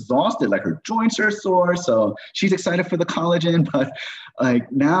she's exhausted, like her joints are sore. So she's excited for the collagen, but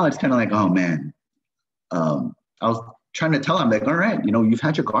like now it's kind of like, oh man, I was trying to tell her, I'm like, all right, you've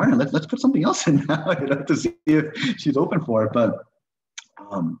had your garden. Let's put something else in now, to see if she's open for it. But,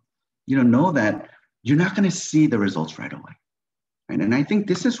 know that you're not going to see the results right away. Right? And I think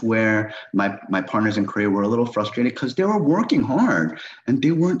this is where my partners in Korea were a little frustrated because they were working hard and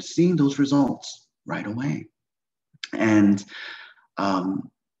they weren't seeing those results right away. And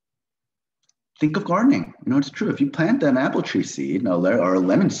think of gardening. It's true. If you plant an apple tree seed or a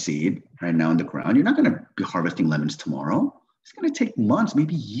lemon seed right now in the ground, you're not going to be harvesting lemons tomorrow. It's going to take months,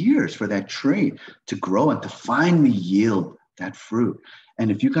 maybe years for that tree to grow and to finally yield that fruit.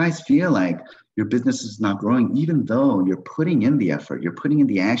 And if you guys feel like your business is not growing, even though you're putting in the effort, you're putting in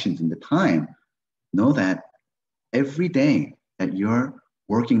the actions and the time, know that every day that you're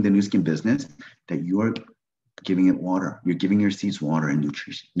working the Nu Skin business, that you're giving it water. You're giving your seeds water and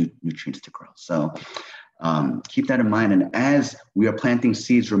nutrients to grow. So keep that in mind. And as we are planting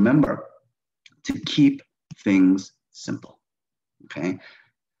seeds, remember to keep things simple. Okay.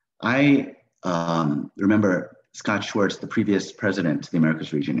 I remember Scott Schwartz, the previous president of the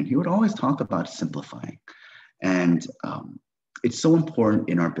Americas region, and he would always talk about simplifying. And it's so important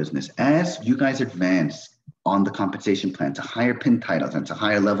in our business. As you guys advance on the compensation plan to higher pin titles and to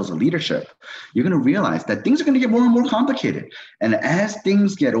higher levels of leadership, you're going to realize that things are going to get more and more complicated. And as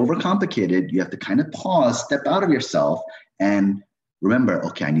things get overcomplicated, you have to kind of pause, step out of yourself, and remember,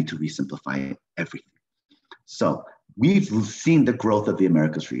 okay, I need to re-simplify everything. So we've seen the growth of the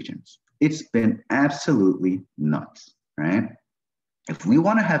Americas regions. It's been absolutely nuts, right? If we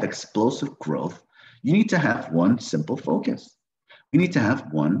want to have explosive growth, you need to have one simple focus. You need to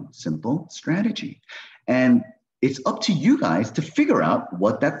have one simple strategy. And it's up to you guys to figure out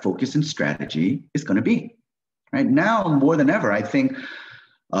what that focus and strategy is going to be. Right now, more than ever, I think,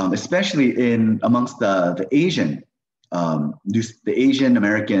 especially amongst the Asian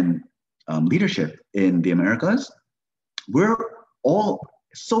American leadership in the Americas, we're all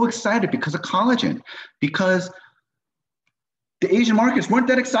so excited because of collagen, because the Asian markets weren't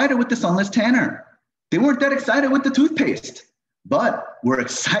that excited with the sunless tanner. They weren't that excited with the toothpaste, but we're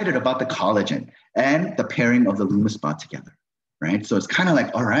excited about the collagen and the pairing of the LumiSpa together, right? So it's kind of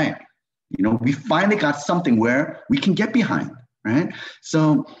like, all right, we finally got something where we can get behind, right?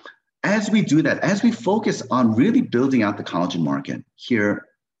 So as we do that, as we focus on really building out the collagen market here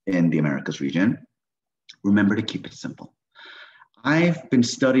in the Americas region, remember to keep it simple. I've been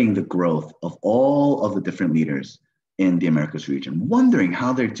studying the growth of all of the different leaders in the Americas region, wondering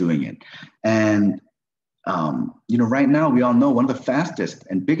how they're doing it. And, right now we all know one of the fastest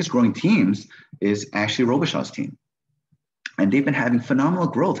and biggest growing teams is Ashley Robichaux's team. And they've been having phenomenal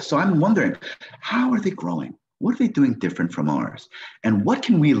growth. So I'm wondering, how are they growing? What are they doing different from ours? And what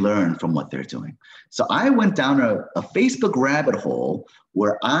can we learn from what they're doing? So I went down a Facebook rabbit hole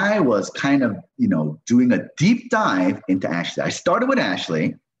where I was kind of, doing a deep dive into Ashley. I started with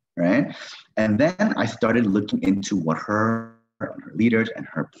Ashley, right? And then I started looking into what her leaders and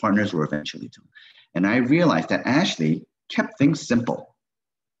her partners were eventually doing. And I realized that Ashley kept things simple,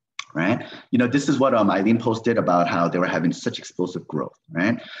 right? This is what Eileen posted about how they were having such explosive growth,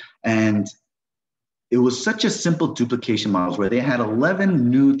 right? And it was such a simple duplication model where they had 11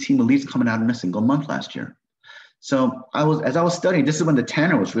 new team elites coming out in a single month last year. So as I was studying, this is when the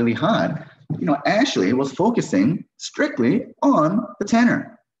tanner was really hot. Ashley was focusing strictly on the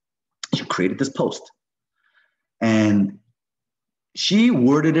tanner. She created this post, and she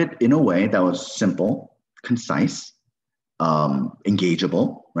worded it in a way that was simple, concise,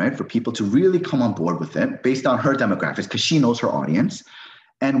 engageable, right? For people to really come on board with it based on her demographics, because she knows her audience.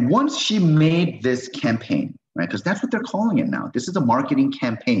 And once she made this campaign, right? Because that's what they're calling it now. This is a marketing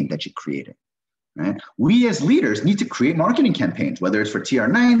campaign that she created, right? We as leaders need to create marketing campaigns, whether it's for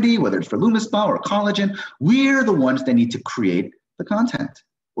TR90, whether it's for LumiSpa or collagen. We're the ones that need to create the content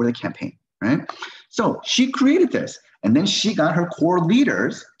or the campaign, right? So she created this. And then she got her core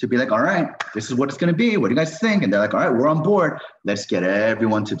leaders to be like, all right, this is what it's going to be. What do you guys think? And they're like, all right, we're on board. Let's get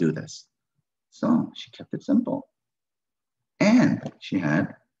everyone to do this. So she kept it simple. And she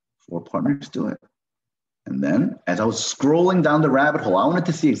had 4 partners do it. And then as I was scrolling down the rabbit hole, I wanted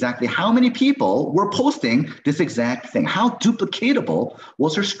to see exactly how many people were posting this exact thing. How duplicatable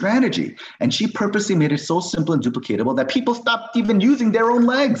was her strategy? And she purposely made it so simple and duplicatable that people stopped even using their own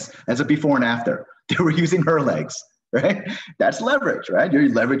legs as a before and after. They were using her legs, right? That's leverage, right? You're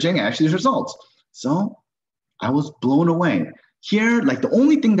leveraging Ashley's results. So I was blown away. Here, like the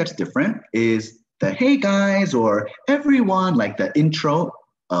only thing that's different is the hey guys or everyone, like the intro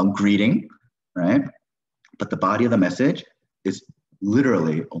greeting, right? But the body of the message is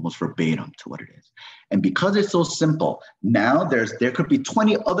literally almost verbatim to what it is. And because it's so simple, now there could be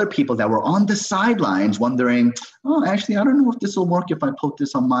 20 other people that were on the sidelines wondering, oh, actually, I don't know if this will work if I put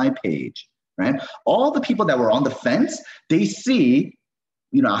this on my page, right? All the people that were on the fence, they see,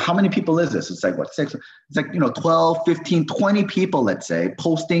 how many people is this? It's like, what, 6? It's like, 12, 15, 20 people, let's say,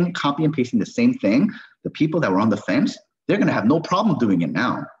 posting, copy and pasting the same thing. The people that were on the fence, they're going to have no problem doing it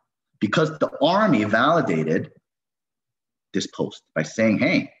now because the army validated this post by saying,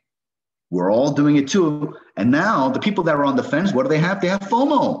 hey, we're all doing it too. And now the people that are on the fence, what do they have? They have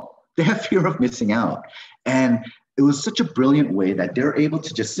FOMO. They have fear of missing out. And it was such a brilliant way that they're able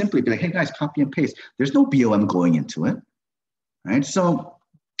to just simply be like, hey guys, copy and paste. There's no BOM going into it, right? So,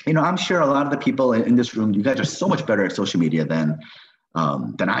 I'm sure a lot of the people in this room, you guys are so much better at social media than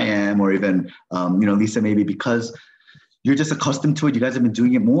I am, or even, Lisa, maybe because you're just accustomed to it. You guys have been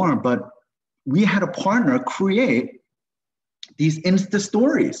doing it more, but we had a partner create these Insta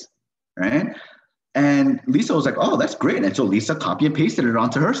stories, right? And Lisa was like, oh, that's great. And so Lisa copy and pasted it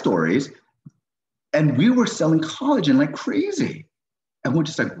onto her stories. And we were selling collagen like crazy. And we're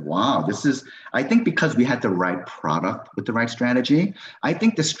just like, wow, I think because we had the right product with the right strategy, I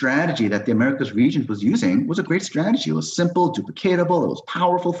think the strategy that the Americas region was using was a great strategy. It was simple, duplicatable, it was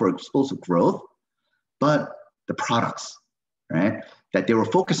powerful for explosive growth, but the products, right, that they were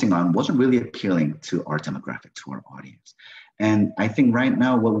focusing on wasn't really appealing to our demographic, to our audience. And I think right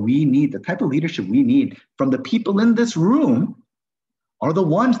now what we need, the type of leadership we need from the people in this room are the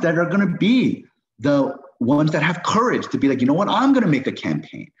ones that are going to be the ones that have courage to be like, you know what, I'm going to make a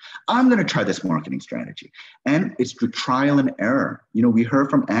campaign. I'm going to try this marketing strategy. And it's through trial and error. We heard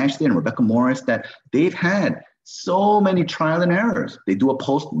from Ashley and Rebecca Morris that they've had so many trial and errors. They do a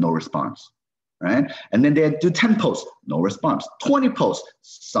post, no response, right? And then they do 10 posts, no response, 20 posts,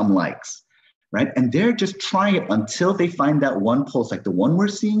 some likes, right? And they're just trying it until they find that one post, like the one we're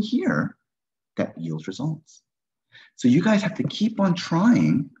seeing here, that yields results. So you guys have to keep on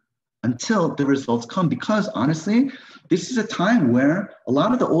trying until the results come, because honestly, this is a time where a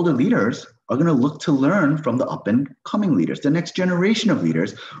lot of the older leaders are going to look to learn from the up and coming leaders, the next generation of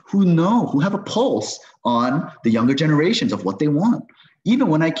leaders who have a pulse on the younger generations of what they want. Even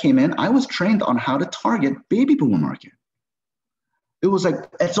when I came in, I was trained on how to target baby boomer market. It was like,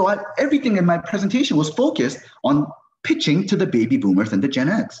 and so everything in my presentation was focused on pitching to the baby boomers and the Gen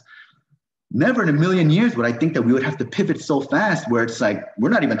X. Never in a million years would I think that we would have to pivot so fast where it's like, we're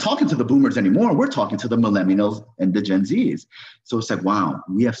not even talking to the boomers anymore. We're talking to the millennials and the Gen Zs. So it's like, wow,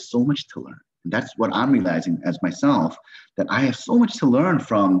 we have so much to learn. And that's what I'm realizing as myself, that I have so much to learn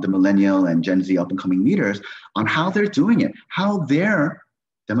from the millennial and Gen Z up and coming leaders on how they're doing it, how their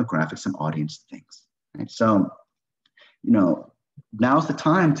demographics and audience thinks. Right? So, now's the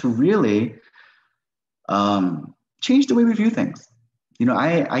time to really change the way we view things.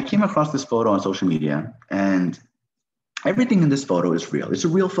 I came across this photo on social media, and everything in this photo is real. It's a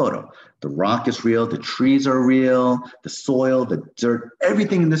real photo. The rock is real, the trees are real, the soil, the dirt,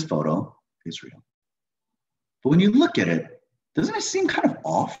 everything in this photo is real. But when you look at it, doesn't it seem kind of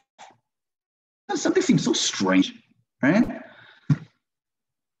off? Something seems so strange, right?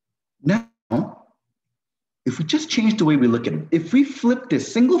 Now, if we just change the way we look at it, if we flip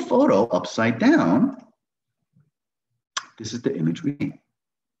this single photo upside down, this is the image we need.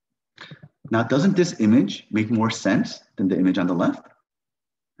 Now, doesn't this image make more sense than the image on the left?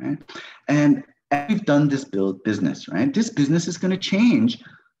 Right? And as we've done this business, right? This business is going to change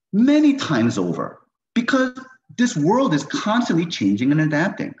many times over because this world is constantly changing and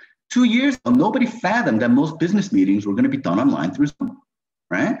adapting. 2 years ago, nobody fathomed that most business meetings were going to be done online through Zoom,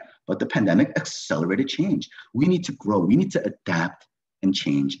 right? But the pandemic accelerated change. We need to grow. We need to adapt and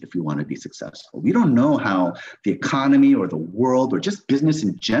change if we want to be successful. We don't know how the economy or the world or just business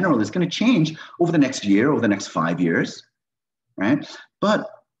in general is going to change over the next year, over the next 5 years, right? But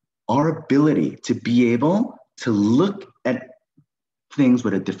our ability to be able to look at things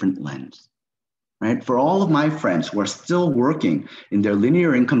with a different lens, right? For all of my friends who are still working in their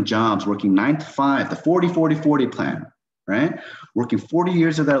linear income jobs, working 9 to 5, the 40-40-40 plan, right? Working 40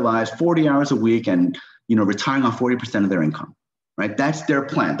 years of their lives, 40 hours a week, and retiring on 40% of their income. Right? That's their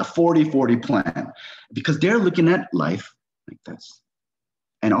plan, the 40-40 plan, because they're looking at life like this.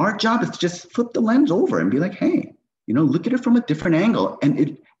 And our job is to just flip the lens over and be like, hey, look at it from a different angle,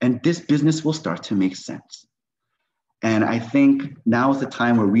 and this business will start to make sense. And I think now is the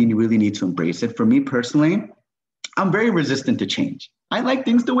time where we really need to embrace it. For me personally, I'm very resistant to change. I like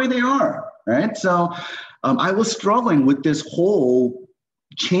things the way they are, right? So I was struggling with this whole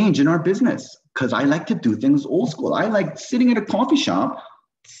change in our business, because I like to do things old school. I like sitting at a coffee shop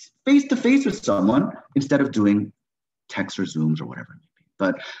face to face with someone instead of doing texts or Zooms or whatever it may be.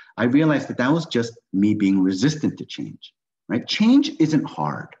 But I realized that that was just me being resistant to change, right? Change isn't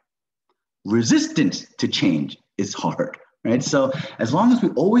hard. Resistance to change is hard, right? So as long as we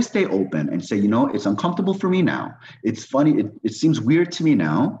always stay open and say, you know, it's uncomfortable for me now. It's funny. It seems weird to me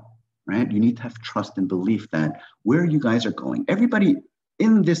now, right? You need to have trust and belief that where you guys are going, everybody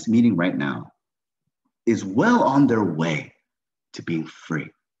in this meeting right now is well on their way to being free,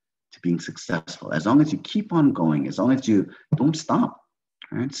 to being successful. As long as you keep on going, as long as you don't stop,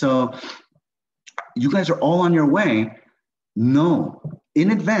 right? So you guys are all on your way. Know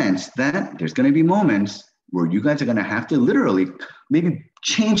in advance that there's going to be moments where you guys are going to have to literally maybe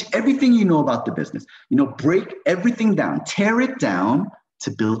change everything you know about the business, you know, break everything down, tear it down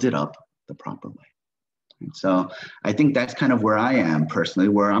to build it up the proper way. And so I think that's kind of where I am personally,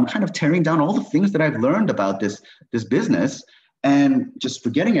 where I'm kind of tearing down all the things that I've learned about this business and just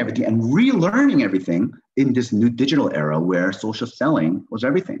forgetting everything and relearning everything in this new digital era where social selling was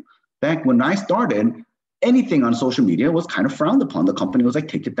everything. Back when I started, anything on social media was kind of frowned upon. The company was like,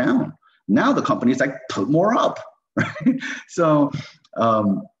 take it down. Now the company is like, put more up, right? So,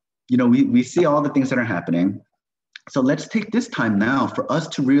 you know, we see all the things that are happening. So let's take this time now for us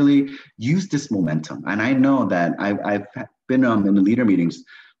to really use this momentum. And I know that I've been in the leader meetings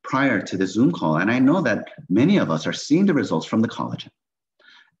prior to the Zoom call, and I know that many of us are seeing the results from the collagen.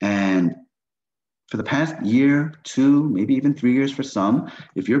 And for the past year, 2, maybe even 3 years for some,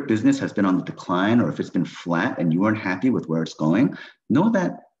 if your business has been on the decline or if it's been flat and you aren't happy with where it's going, know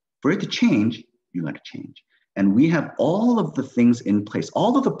that for it to change, you got to change. And we have all of the things in place.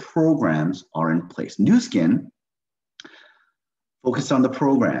 All of the programs are in place. New Skin focus on the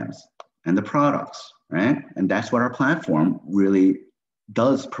programs and the products, right? And that's what our platform really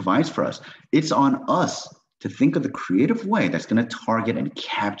provides for us. It's on us to think of the creative way that's going to target and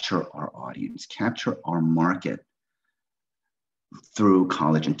capture our audience, capture our market through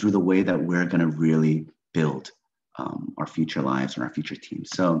collagen, through the way that we're going to really build our future lives and our future teams.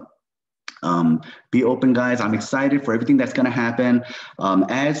 So be open, guys. I'm excited for everything that's going to happen.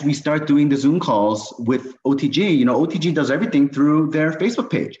 As we start doing the Zoom calls with OTG, you know, OTG does everything through their Facebook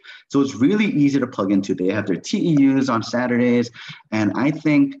page. So it's really easy to plug into. They have their TEUs on Saturdays. And I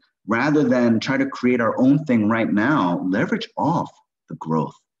think rather than try to create our own thing right now, leverage off the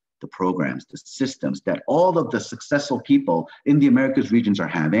growth, the programs, the systems that all of the successful people in the Americas regions are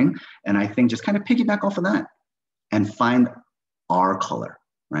having. And I think just kind of piggyback off of that and find our color,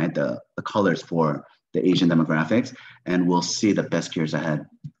 right? The colors for the Asian demographics, and we'll see the best years ahead.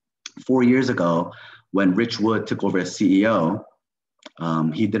 4 years ago, when Rich Wood took over as CEO,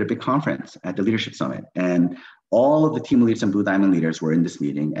 he did a big conference at the Leadership Summit, and all of the team leaders and Blue Diamond leaders were in this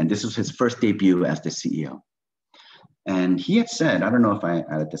meeting, and this was his first debut as the CEO. And he had said, I don't know if I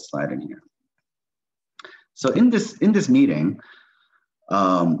added this slide in here. So in this meeting,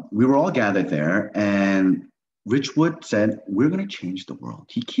 we were all gathered there, and Rich Wood said, we're going to change the world.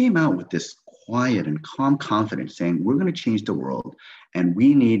 He came out with this quiet and calm confidence saying, we're going to change the world, and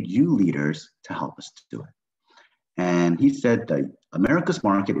we need you leaders to help us do it. And he said that America's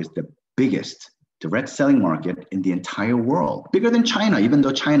market is the biggest direct selling market in the entire world, bigger than China, even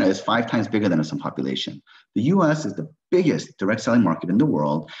though China is 5 times bigger than us in population. The US is the biggest direct selling market in the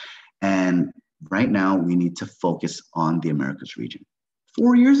world. And right now we need to focus on the Americas region.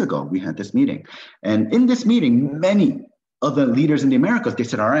 4 years ago, we had this meeting. And in this meeting, many of the leaders in the Americas, they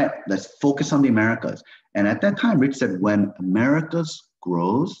said, all right, let's focus on the Americas. And at that time, Rich said, when Americas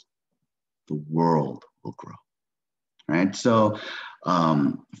grows, the world will grow, right? So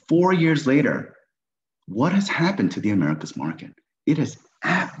 4 years later, what has happened to the Americas market? It has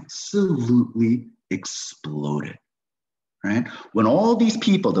absolutely exploded, right? When all these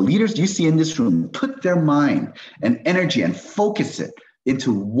people, the leaders you see in this room, put their mind and energy and focus it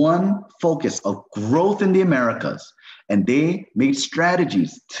into one focus of growth in the Americas, and they made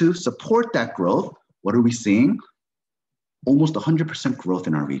strategies to support that growth, what are we seeing? Almost 100% growth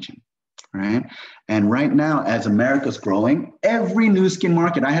in our region, right? And right now, as America's growing, every new skin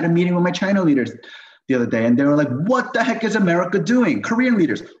market, I had a meeting with my China leaders the other day, and they were like, what the heck is America doing? Korean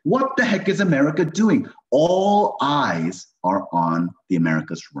leaders, what the heck is America doing? All eyes are on the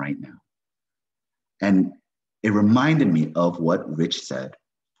Americas right now. And it reminded me of what Rich said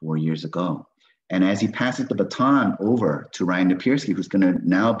 4 years ago. And as he passes the baton over to Ryan Napierski, who's going to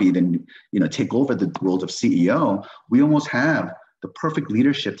now be take over the role of CEO, we almost have the perfect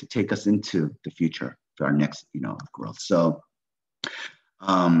leadership to take us into the future for our next, growth. So,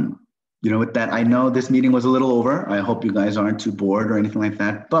 with that, I know this meeting was a little over. I hope you guys aren't too bored or anything like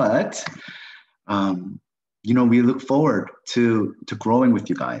that. But, we look forward to growing with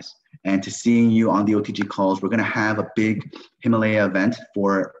you guys and to seeing you on the OTG calls. We're going to have a big Himalaya event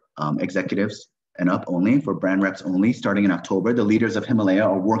for executives and up only, for brand reps only, starting in October. The leaders of Himalaya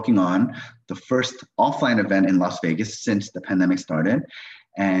are working on the first offline event in Las Vegas since the pandemic started.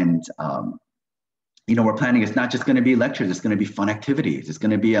 And we're planning, it's not just going to be lectures, it's going to be fun activities. It's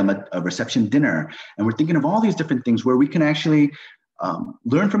going to be a reception dinner. And we're thinking of all these different things where we can actually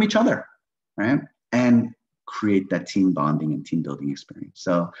learn from each other, right? And create that team bonding and team building experience.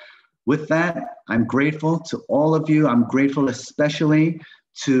 So with that, I'm grateful to all of you. I'm grateful especially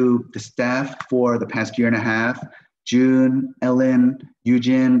to the staff for the past year and a half, June, Ellen,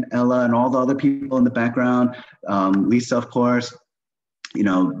 Eugene, Ella, and all the other people in the background, Lisa, of course.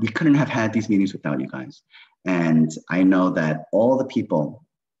 We couldn't have had these meetings without you guys. And I know that all the people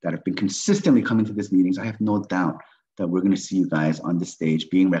that have been consistently coming to these meetings, I have no doubt that we're going to see you guys on the stage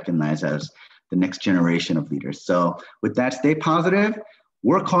being recognized as the next generation of leaders. So with that, stay positive,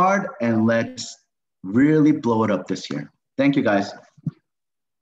 work hard, and let's really blow it up this year. Thank you, guys.